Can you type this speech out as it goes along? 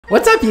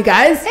What's up, you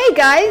guys? Hey,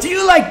 guys. Do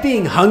you like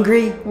being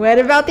hungry? What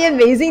about the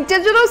amazing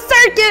digital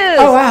circus?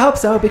 Oh, I hope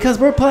so, because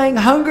we're playing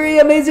Hungry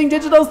Amazing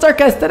Digital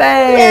Circus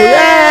today.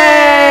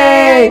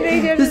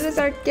 Yay! Digital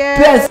circus.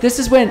 Yes, this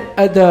is when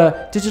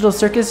the digital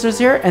circus is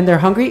here, and they're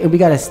hungry, and we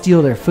gotta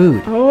steal their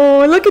food.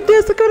 Oh, look at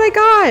this. Look what I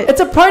got. It's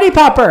a party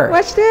popper.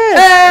 Watch this.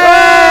 Hey!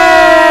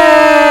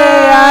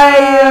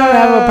 I don't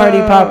have a party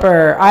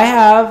popper. I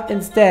have,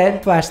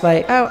 instead,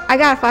 flashlight. Oh, I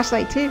got a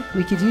flashlight, too.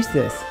 We could use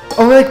this.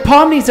 Oh, like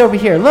Pomni's over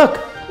here. Look.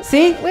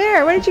 See?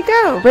 Where? Where did you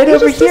go? Right You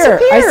over just here.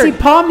 I see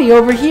disappeared. Pomni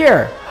over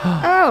here.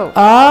 Oh.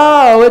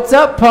 Oh, what's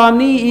up,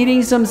 Pomni?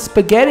 Eating some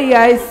spaghetti,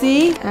 I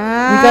see. We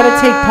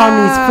gotta take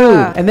Pomni's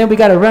food, and then we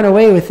gotta run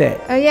away with it.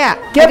 Oh, yeah.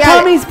 Get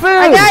Pomni's food.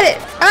 I got it.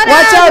 Oh, no.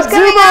 Watch out, It's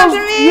coming after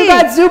Zooble. me. You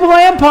got Zooble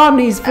and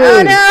Pomni's food.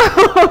 Oh, no.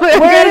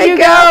 Where did you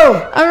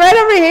go? I'm right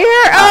over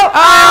here.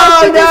 Oh,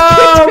 she no. just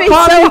kicked me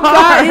Pomni so got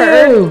hard.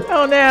 you.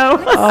 Oh, no.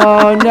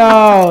 Oh,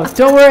 no.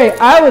 Don't worry.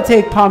 I will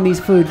take Pomni's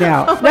food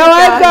now. Oh, my now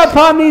I've got gosh.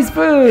 Pomni's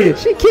food.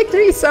 She kicked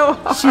me so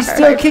hard. She's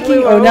still I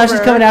kicking. flew Oh, now she's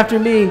over. coming after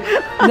me.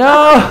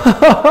 No. She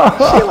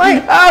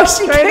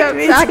straight kicked up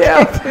me back too.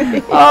 kicked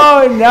me.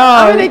 Oh, no.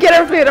 I'm gonna get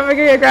her food. I'm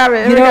gonna grab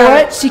it. You know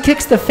what? She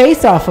kicks the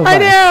face off of us. I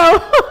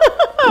know.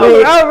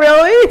 Wait. Oh,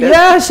 really?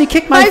 Yeah, she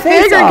kicked my face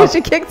figured off. because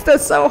she kicked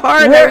us so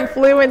hard Where- that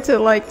we flew into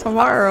like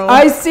tomorrow.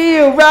 I see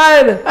you.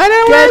 Run. I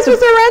know where I'm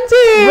supposed to run to.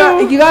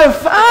 You gotta.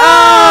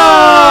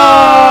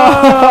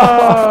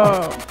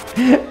 Oh!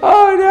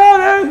 Oh no,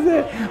 that was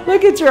it.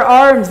 Look at your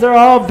arms. They're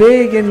all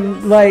big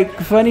and like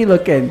funny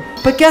looking.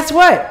 But guess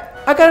what?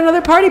 I got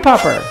another party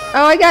popper.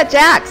 Oh, I got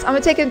Jack's. I'm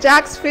gonna take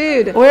Jack's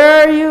food.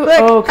 Where are you? Look,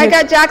 oh, okay. I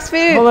got Jack's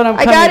food. Hold on, I'm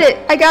I got coming.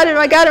 it. I got him.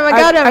 I got him. I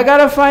got him. I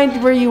gotta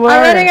find where you are.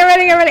 I'm running.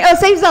 Oh,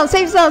 safe zone.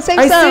 Safe zone. Safe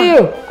I zone. see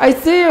you. I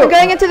see you. I'm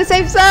going into the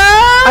safe zone.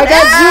 I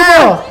got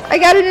Zooble. I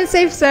got it in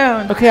safe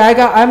zone. Okay,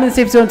 I'm in the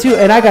safe zone too,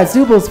 and I got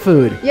Zooble's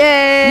food.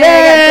 Yay! Yeah,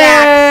 I got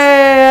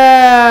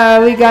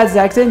Jack's. we got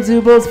Zach's and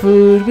Zooble's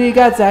food. We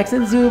got Zach's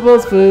and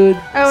Zooble's food.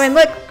 Oh, and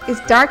look, it's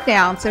dark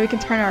now, so we can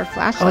turn our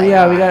flashlight. Oh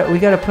yeah, on. we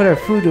gotta put our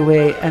food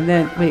away, and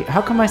then wait,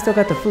 how come I still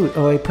got the food?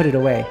 Oh, I put it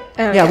away.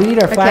 Oh, yeah, we need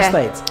our okay.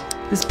 flashlights.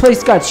 This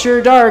place got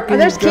sure dark. Oh,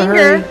 there's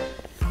Kinger.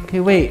 Kinger. Okay,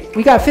 wait,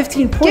 we got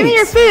 15 points. Give me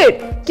your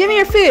food. Give me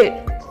your food.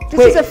 This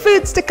Wait. is a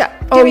food stick-up.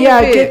 Oh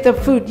yeah, get the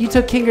food. You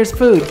took Kinger's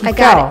food. He I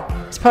got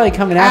fell. He's probably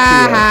coming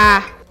after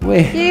Ah, you.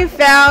 Wait. you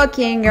fell,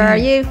 Kinger.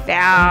 You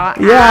fell.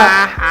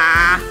 Yeah.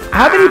 Ah,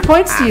 How many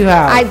points do you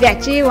have? I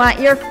bet you want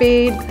your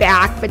food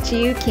back, but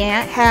you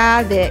can't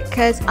have it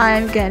because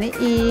I'm gonna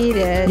eat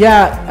it.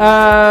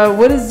 Yeah.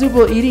 What is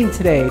Zooble eating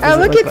today? Does Oh, it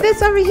look look at like?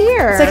 this over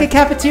here. It's like a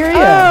cafeteria.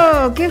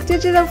 Oh, give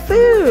digital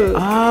food.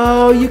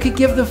 Oh, you could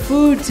give the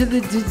food to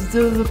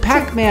the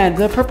Pac-Man,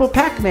 the purple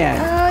Pac-Man.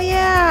 Oh,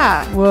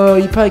 yeah. Whoa,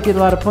 you probably get a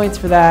lot of points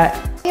for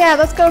that. Yeah,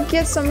 let's go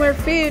get some more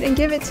food and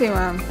give it to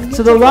him.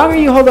 So the longer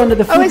you hold on to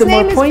the food, Oh, his the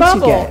more name is points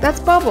Bubble. you get. That's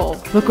Bubble.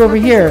 Look over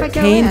Let's see here. if I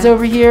go Caine's in.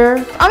 over here.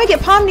 I'm gonna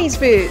get Pomni's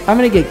food. I'm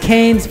gonna get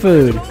Caine's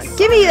food.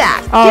 Give me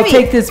that. I'll Give me.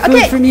 take this food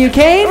Okay. from you,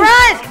 Caine.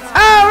 Run!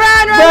 Oh,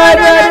 run! Run,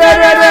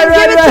 run.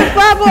 Give it to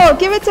Bubble.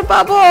 Give it to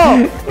Bubble.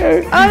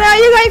 Oh no,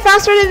 you're going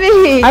faster than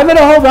me. I'm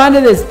gonna hold on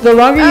to this. The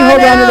longer you Oh,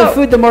 hold on to no. the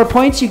food, the more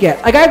points you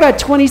get. Like I got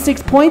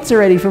 26 points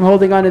already from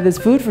holding on to this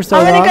food for so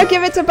I'm long. gonna go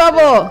give it to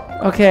Bubble.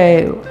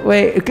 Okay,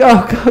 wait.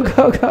 Go.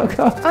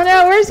 Oh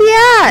no, where's he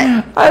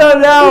at? I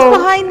don't know. He's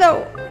behind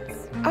the.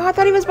 Oh, I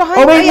thought he was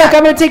behind. Oh wait, yeah. look,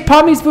 I'm gonna take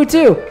Pomni's food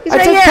too. He's I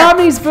right took here.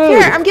 Pomni's food.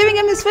 Here, I'm giving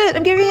him his food.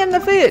 I'm giving him the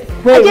food.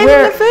 Wait, I gave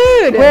where? him the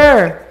food.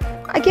 Where?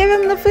 I gave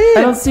him the food.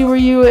 I don't see where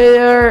you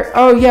are.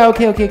 Oh yeah,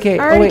 okay. I Oh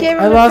already wait, gave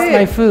him I the lost food.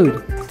 my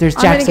food. There's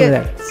I'm Jax gonna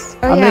over get- there.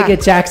 Oh, I'm yeah. gonna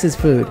get Jax's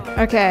food.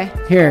 Okay.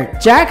 Here,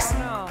 Jax.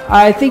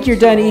 I think you're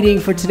done eating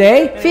for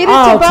today. Feed it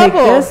I'll to take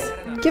Bubble. this.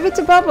 Give it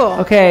to Bubble.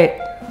 Okay,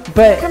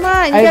 but Come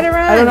on, you gotta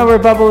run. I don't know where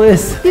Bubble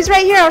is. He's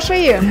right here. I'll show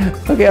you.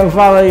 Okay, I'll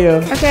follow you.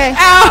 Okay.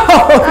 Ow!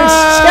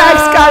 Jax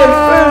got his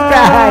food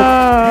back.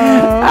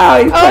 Ow,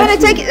 he Oh, I'm gonna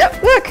punched me. take it.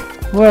 Look,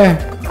 Where?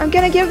 I'm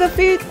gonna give the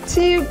food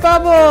to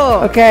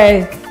Bubble.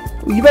 Okay.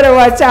 You better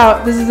watch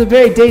out. This is a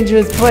very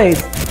dangerous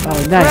place. Oh,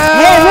 nice.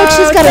 Whoa, Hey, look,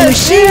 she's got a it's a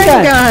machine machine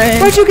gun. gun.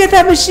 Where'd you get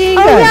that machine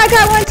Oh gun? yeah, I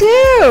got one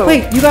too.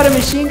 Wait, you got a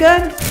machine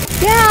gun?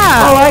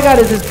 Yeah. All I got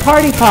is this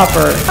party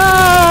popper.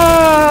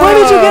 Oh. Where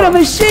did you get a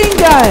machine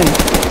gun?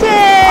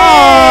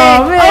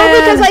 Dang. Oh, man. Oh,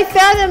 because I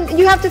fed him.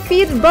 You have to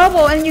feed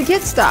Bubble and you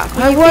get stuff.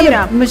 When I you want feed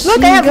a him. machine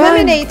Look, I have gun.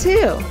 lemonade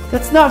too.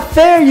 That's not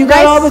fair. You got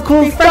Nice, all the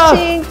cool stuff.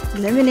 refreshing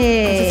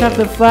lemonade. Just have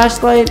the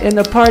flashlight and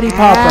the party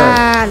popper.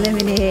 Ah,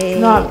 lemonade.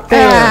 Not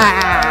fair.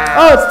 Ah.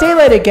 Oh, it's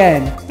daylight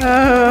again. Oh.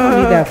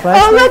 need that Oh,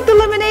 flashlight. look, the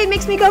lemonade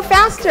makes me go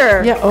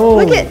faster. Yeah, oh,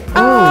 Look at. oh.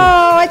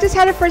 Oh, I just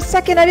had it for a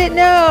second. I didn't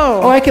know.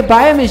 Oh, I could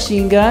buy a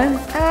machine gun.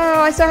 Oh,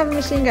 I still have a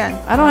machine gun.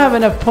 I don't have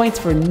enough points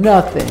for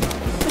nothing.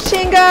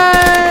 Machine gun.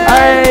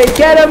 Alright,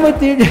 get him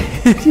with your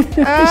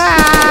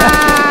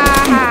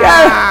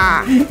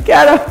Ah.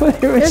 Get him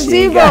with your There's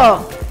machine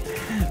gun.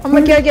 Zooble. I'm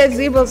gonna go get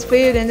Zooble's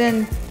food and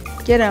then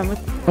get him with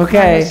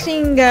Okay. my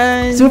machine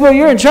gun. Zooble,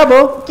 you're in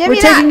trouble. Give We're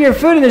me taking that. your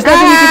food and there's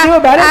nothing you can do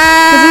about it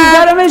because we've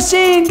got a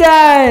machine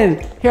gun.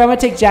 Here, I'm gonna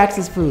take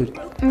Jax's food.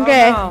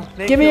 Okay. Oh,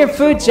 no. Give me your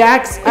food,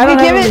 Jax. I don't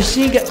you have give a it-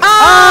 machine gun. Oh,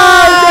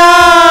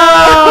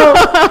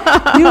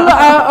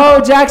 Oh,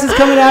 Jax is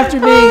coming after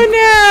me.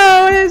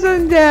 Oh no,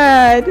 I'm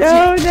dead. Oh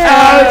no. Oh,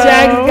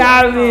 Jax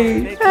got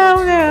me.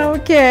 Oh no,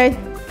 okay.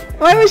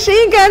 My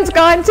machine gun's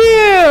gone too.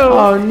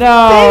 Oh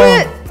no.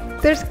 Dang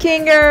it. There's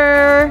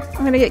Kinger.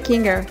 I'm gonna get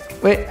Kinger.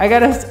 Wait, I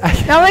gotta.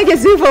 Now I'm gonna get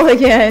Zooble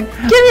again. Give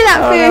me that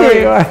Oh, food.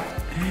 there you are.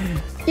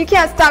 You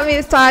can't stop me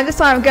this time. This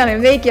time I'm gonna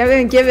make you. I'm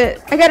gonna give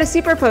it. I got a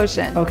super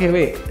potion. Okay,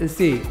 wait. Let's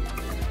see.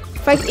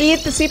 If I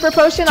eat the super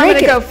potion, Drink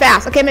I'm gonna it. go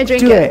fast. Okay, I'm gonna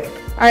drink Do it. it.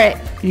 All right.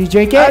 You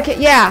drink it? Okay,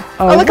 yeah.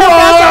 Oh, look how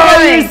fast I'm whoa,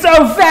 running. you're so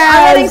fast.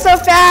 I'm running so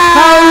fast.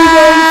 How are you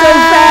going so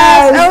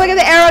fast? Oh, look at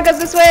the arrow goes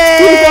this Dude,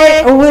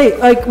 way. oh wait,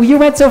 like you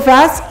went so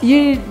fast,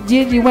 you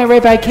went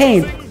right by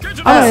Caine.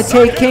 I'm gonna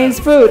take Caine's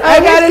food. I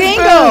got his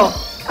Gangle. food.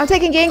 I'm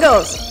taking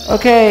Gangles.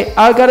 Okay,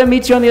 I gotta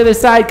meet you on the other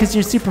side because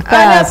you're super Oh no,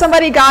 fast.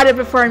 somebody got it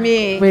before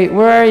me. Wait,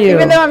 where are you?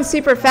 Even though I'm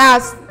super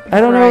fast. I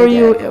don't know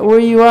where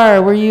you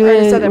are. Where you Or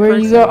this other where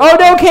you person. go? Oh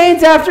no,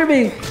 Caine's after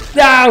me.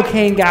 No,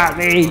 Caine got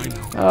me.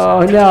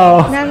 Oh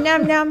no. Nom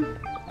nom nom.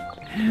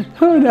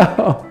 Oh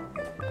no.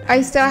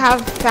 I still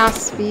have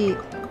fast speed.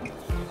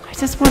 I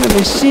just want a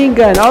machine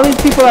gun. All these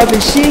people have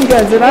machine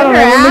guns and I don't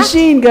have a Interact?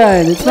 machine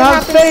gun. It's not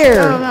happens-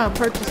 fair. Oh no,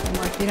 purchase the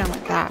more. You don't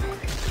want that.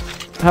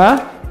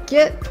 Huh?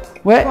 Get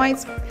What?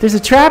 points. There's a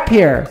trap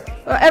here.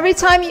 Well, every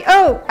time you.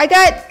 Oh, I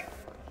got.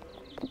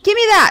 Give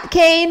me that,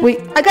 Caine. Wait.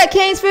 I got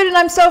Caine's food and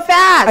I'm so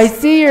fast. I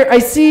see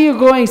you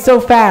going so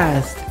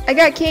fast. I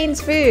got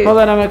Caine's food. Hold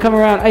on, I'm gonna come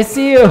around. I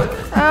see you.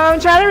 Oh, I'm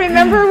trying to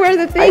remember where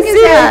the thing I is see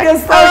you. at.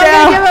 Just slow I'm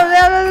down.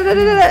 gonna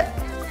give him.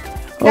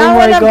 Oh Now my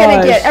what I'm gonna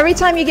gosh. get? Every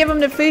time you give him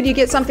the food, you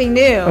get something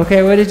new.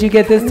 Okay, what did you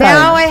get this time?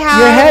 Now I have-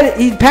 your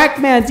head.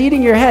 Pac-Man's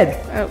eating your head.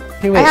 Oh,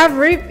 Hey, I wait. have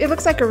root. It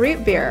looks like a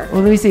root beer.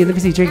 Well, let me see.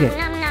 Drink it.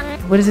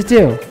 What does it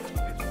do?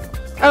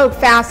 Oh,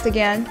 fast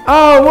again.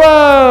 Oh,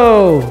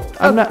 whoa!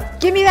 I'm Oh, not.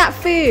 give me that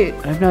food,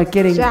 I'm not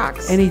getting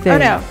Jax. anything. Oh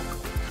no.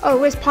 Oh,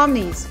 where's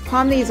Pomni's?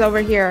 Pomni's over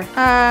here.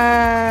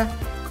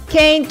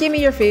 Caine, give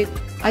me your food.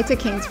 I took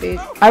Caine's food.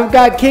 I've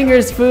got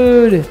Kinger's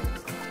food.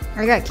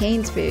 I got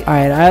Caine's food. All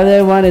right, all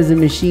I want is a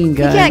machine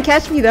gun. You can't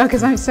catch me though,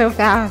 cause I'm so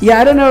fast. Yeah,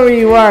 I don't know where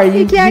you are.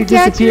 You can't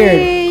catch disappeared.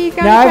 me. You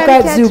gotta Now I've try got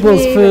to catch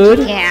Zooble's me, but food.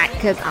 You can't,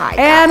 cause I.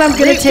 And got I'm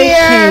gonna root take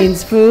beer.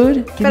 Caine's food.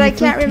 Give But me I food,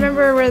 can't Caine.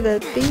 remember where the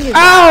thing is.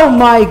 Oh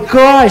my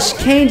gosh,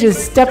 Caine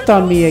just stepped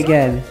on me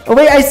again. Oh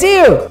wait, I see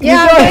you. Yeah, You're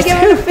I'm going gonna give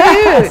too him the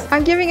food. fast.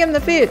 I'm giving him the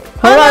food.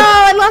 Hold oh on. no,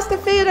 I lost the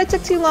food. I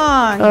took too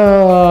long.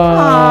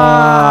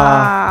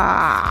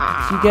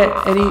 You get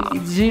any?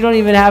 You don't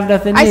even have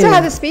nothing new. I still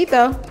have the speed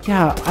though.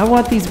 Yeah, I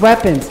want these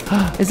weapons.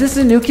 Is this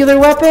a nuclear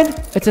weapon?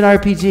 It's an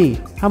RPG.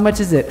 How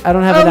much is it? I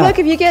don't have Oh enough. look,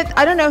 if you get,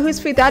 I don't know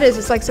whose food that is.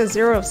 It's like says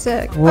 0 of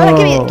 6. Whoa. Oh,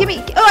 no, give me.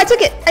 Oh, I took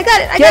it. I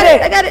got it. I Get got it.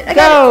 it. I got it. I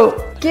got Go.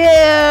 it.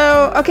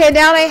 Go. Okay,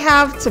 now I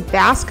have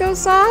Tabasco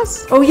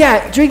sauce. Oh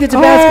yeah, drink the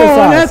Tabasco Oh,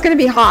 sauce. no, it's gonna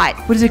be hot.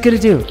 What is it gonna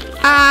do?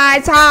 Ah,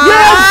 it's hot. You're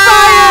on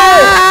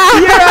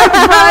fire! You're on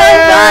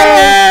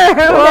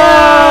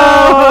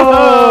fire.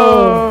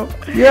 Whoa!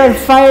 You're on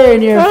fire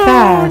and you're Oh,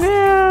 fast.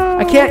 no.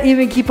 I can't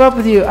even keep up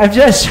with you. I'm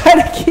just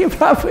trying to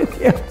keep up with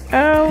you.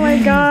 Oh my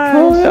gosh.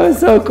 Oh, that was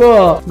so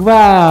cool.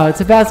 Wow,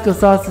 Tabasco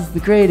sauce is the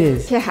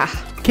greatest. Yeah.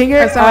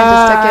 Kinger, Oh, someone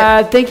just took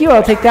it. thank you.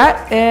 I'll take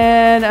that.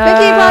 And Thank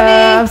you,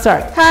 Pomni. I'm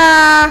sorry.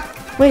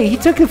 Ha. Wait, he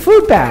took the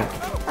food back.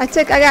 I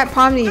got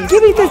Pomni's.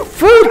 Give me the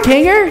food,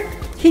 Kinger.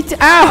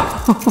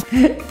 Ow!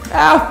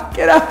 Ow!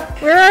 Get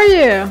up! Where are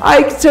you?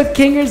 I took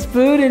Kinger's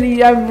food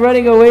and I'm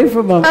running away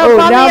from him. Oh,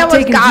 Pomni now I'm almost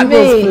taking got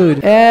Zooble's me.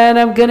 food. And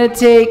I'm gonna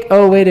take.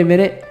 Oh, wait a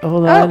minute.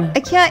 Hold on. Oh, I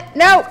can't.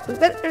 No,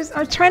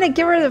 I'm trying to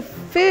give her the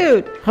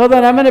food. Hold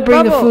on. I'm gonna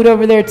bring the Bubble. food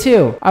over there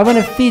too. I want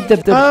to feed the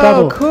Oh,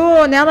 bubble.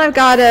 cool. Now I've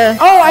got a.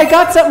 Oh, I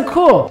got something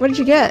cool. What did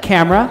you get?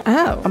 Camera.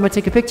 Oh. I'm gonna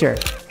take a picture.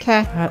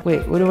 Okay.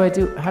 Wait, what do I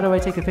do? How do I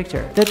take a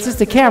picture? That's just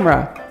a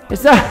camera.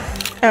 It's not.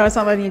 Oh, it's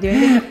not letting you do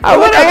anything. I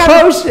want I a have-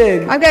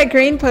 potion. I've got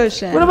green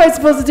potion. What am I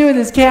supposed to do with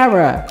this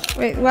camera?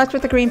 Wait, watch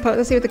what the green potion.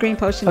 Let's see what the green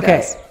potion Okay,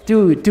 does.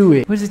 do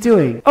it. What is it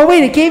doing? Oh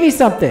wait, it gave me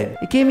something.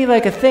 It gave me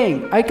like a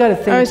thing. I got a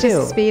thing Oh, it's too.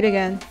 just speed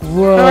again.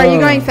 Whoa. Oh, are you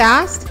going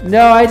fast?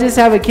 No, I just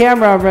have a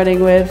camera I'm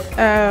running with.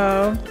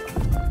 Oh,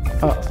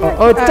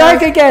 Oh, it's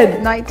dark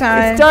again.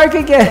 nighttime. It's dark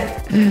again.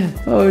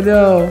 Oh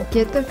no.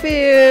 Get the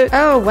food.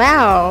 Oh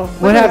wow.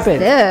 What is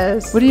happened?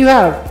 This. What do you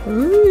have?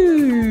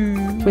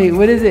 Ooh. Wait,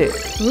 what is it?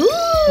 Ooh.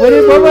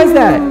 What was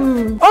that?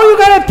 Oh, you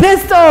got a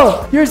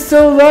pistol. You're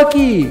so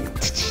lucky.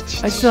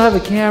 I still have a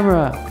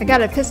camera. I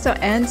got a pistol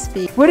and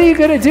speed. What are you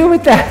gonna do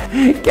with that?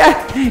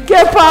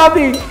 Get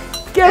Pomni.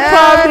 Get Oh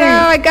Pomni.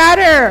 no, I got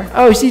her.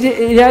 Oh,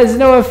 it has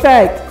no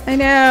effect. I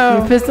know.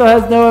 Your pistol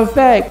has no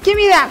effect. Give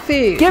me that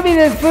food. Give me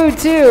the food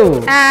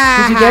too.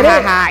 Ah, did you get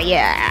it?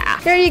 Yeah.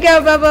 Here you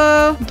go,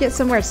 Bubble. Get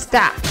some more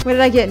stuff. What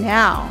did I get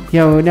now?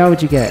 Yo, now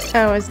what'd you get?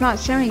 Oh, it's not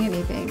showing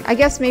anything. I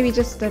guess maybe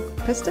just the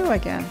pistol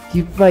again.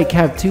 You like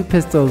have 2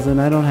 pistols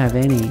and I don't have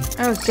any.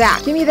 Oh,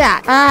 Jack, give me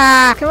that.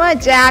 Ah, come on,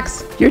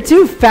 Jax. You're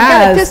too I got a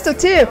fast. pistol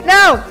too.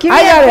 No, give me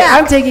I got that it.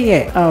 back. I'm taking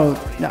it. Oh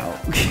no.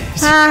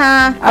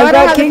 I I've don't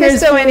got have the Kinger's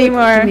pistol food.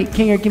 anymore.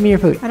 Kinger, give me your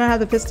food. I don't have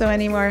the pistol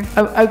anymore.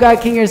 I've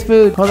got Kinger's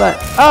food. Hold on.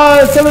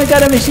 Oh, someone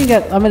got a machine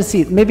gun. I'm gonna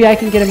see. Maybe I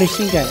can get a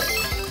machine gun.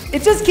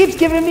 It just keeps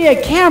giving me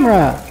a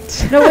camera.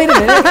 No, wait a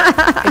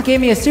minute. It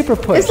gave me a super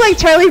push. It's like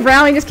Charlie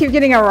Brown. We just keep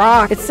getting a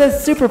rock. It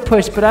says super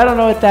push, but I don't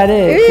know what that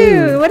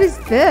is. Ooh, what is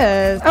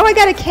this? Oh, I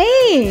got a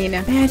cane.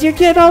 Man, you're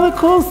getting all the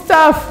cool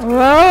stuff.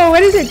 Whoa, what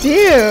does it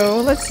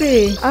do? Let's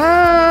see.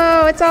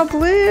 Oh, it's all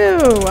blue.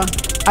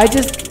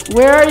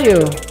 Where are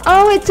you?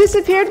 Oh, it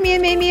disappeared me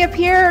and made me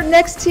appear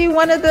next to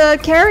one of the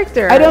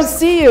characters. I don't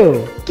see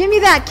you. Give me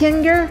that,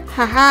 Kinger.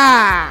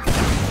 Haha.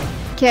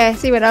 Okay,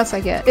 see what else I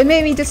get. It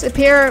made me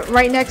disappear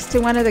right next to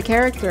one of the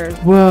characters.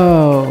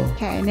 Whoa.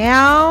 Okay,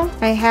 now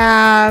I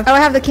have... Oh, I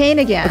have the cane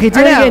again. Okay,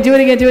 do it again, do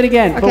it again, do it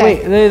again. Okay. But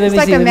wait, let It's me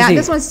like see, let me see.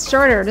 This one's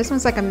shorter. This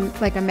one's like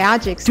a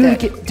magic Do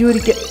stick. it again, do it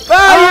again. Oh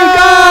my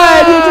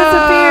god, you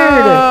disappeared.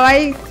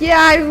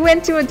 I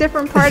went to a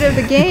different part of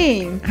the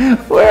game.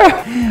 Where?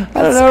 I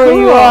don't know where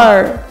you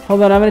are.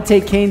 Hold on, I'm gonna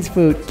take Caine's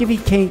food. Give me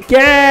Caine.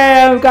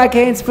 Yeah, I've got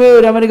Caine's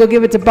food. I'm gonna go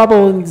give it to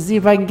Bubble and see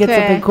if I can get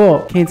something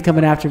cool. Caine's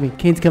coming after me.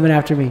 Caine's coming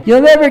after me.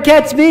 You'll never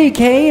catch me,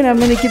 Caine. I'm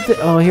gonna give the...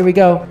 Oh, here we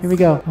go. Here we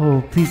go.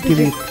 Oh, please give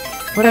me...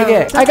 What'd I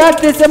get? I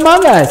got this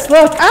Among Us.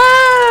 Look.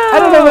 Oh! I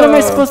don't know. What am I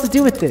supposed to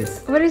do with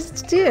this? What does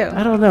it do?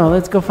 I don't know.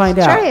 Let's go find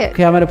out. Try it.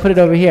 Okay, I'm gonna put it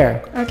over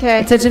here. Okay.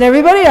 Attention,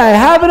 everybody. I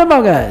have an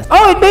Among Us.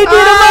 Oh, it made me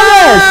an Among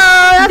Us.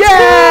 That's Yay!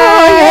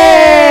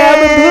 Hey,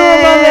 I'm a blue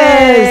Among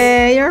Us.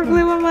 Hey, you're a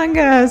blue Among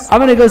Us. I'm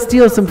gonna go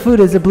steal some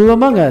food as a blue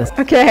Among Us.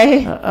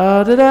 Okay. It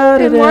morphed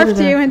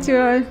Da-da-da-da-da-da. you into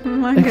a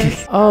Among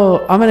Us.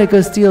 Oh, I'm gonna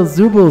go steal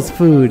Zooble's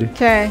food.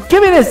 Okay.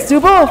 Give me this,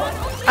 Zooble.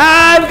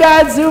 I've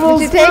got Zooble's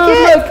Did you take food.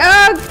 it? Look.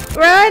 Oh,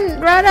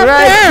 run up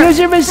Right, there. use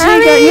your machine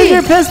Hurry. gun. Use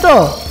your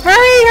pistol.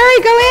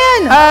 Hurry, go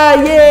in.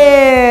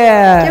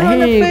 Yeah. Give him Here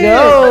the you food.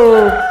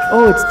 go.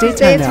 Oh, it's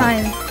daytime now.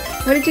 Daytime.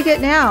 What did you get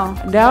now?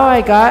 Now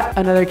I got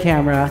another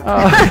camera.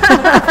 Oh.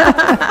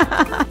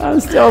 I'm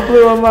still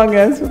blue Among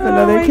Us with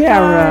another my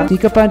camera. God.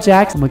 Sneak up on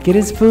Jax. I'm gonna get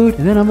his food,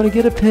 and then I'm gonna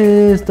get a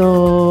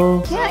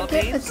pistol. Can't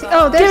get. Let's see.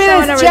 Oh, there's Give me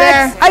someone this, over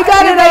Jax. there. I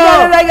got it. I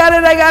got it. I got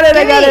it. I got it.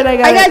 I got it. I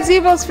got it. I got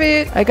Zooble's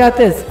food. I got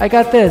this. I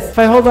got this. If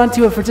I hold on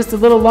to it for just a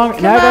little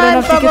longer, now I got on,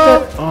 enough to get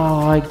Bubble. the.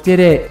 Oh, I did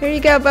it. Here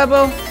you go,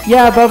 Bubble.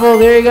 Yeah, Bubble.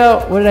 There you go.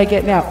 What did I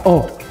get now?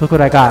 Oh, look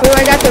what I got. Oh,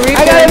 I got the Reaper.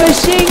 I got a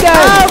machine gun.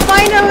 Oh,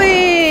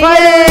 finally!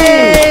 Finally!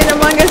 Yay! An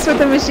Among Us with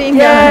a machine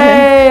gun.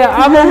 Yay!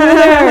 I'm a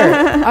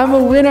winner. I'm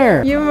a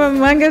winner. You're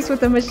Among Us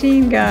with a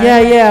machine gun.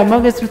 Yeah.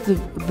 Among Us with the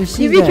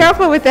machine You be gun.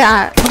 careful with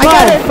that. Come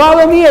on,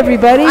 follow me,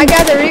 everybody. I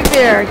got the Root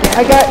Beer again.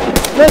 I got.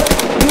 Look,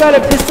 you got a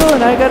pistol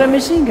and I got a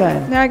machine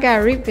gun. Now I got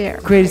a Root Beer.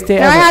 Greatest day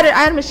No, I ever.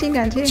 had a machine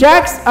gun too.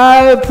 Jax,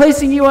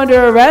 placing you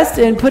under arrest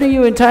and putting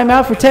you in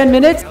timeout for 10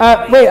 minutes.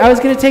 Wait, I was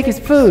gonna take his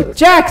food.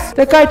 Jax,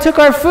 that guy took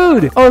our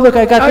food. Oh, look,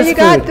 I got this you food.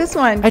 got this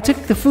one. I took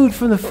the food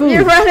from the food.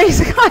 You're running.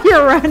 Scott,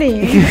 you're running.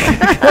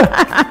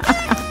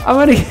 I'm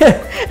gonna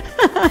get.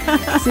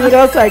 See what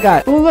else I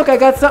got. Oh, look, I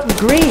got something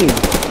green.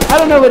 I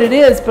don't know what it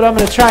is, but I'm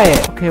gonna try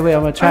it. Okay, wait,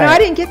 I'm gonna try no, it. I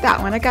didn't get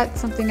that one. I got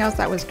something else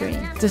that was green.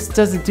 This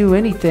doesn't do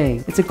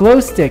anything. It's a glow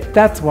stick.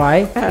 That's why.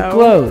 It Oh.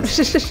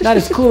 glows. Not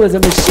as cool as a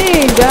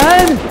machine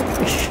gun.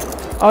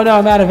 Oh no,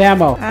 I'm out of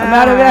ammo. I'm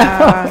out of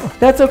ammo.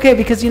 That's okay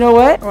because you know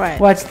what? What?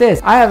 Watch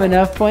this. I have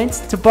enough points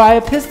to buy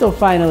a pistol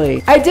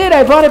finally. I did.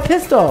 I bought a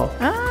pistol.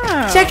 Oh.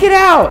 Check it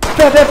out.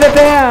 Bam, bam, bam,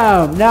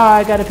 bam. Now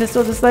I got a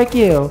pistol just like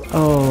you.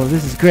 Oh,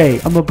 this is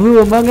great. I'm a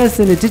blue Among Us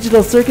in a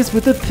digital circus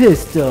with a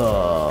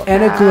pistol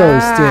and a glow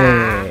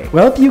stick.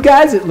 Well, you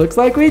guys, it looks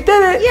like we did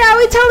it. Yeah,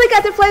 we totally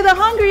got to play the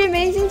Hungry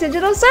Amazing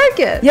Digital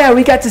Circus. Yeah,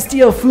 we got to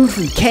steal food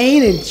from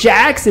Caine and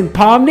Jax and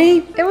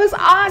Pomni. It was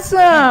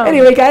awesome.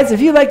 Anyway, guys, if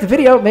you liked the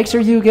video, make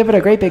sure you give it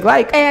a great big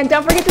like. And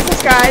don't forget to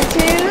subscribe to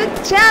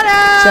the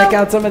channel. Check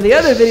out some of the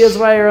other videos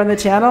while you're on the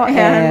channel.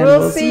 And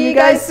we'll see you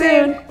guys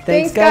soon.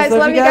 Thanks, guys.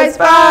 Love you guys.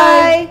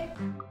 Bye.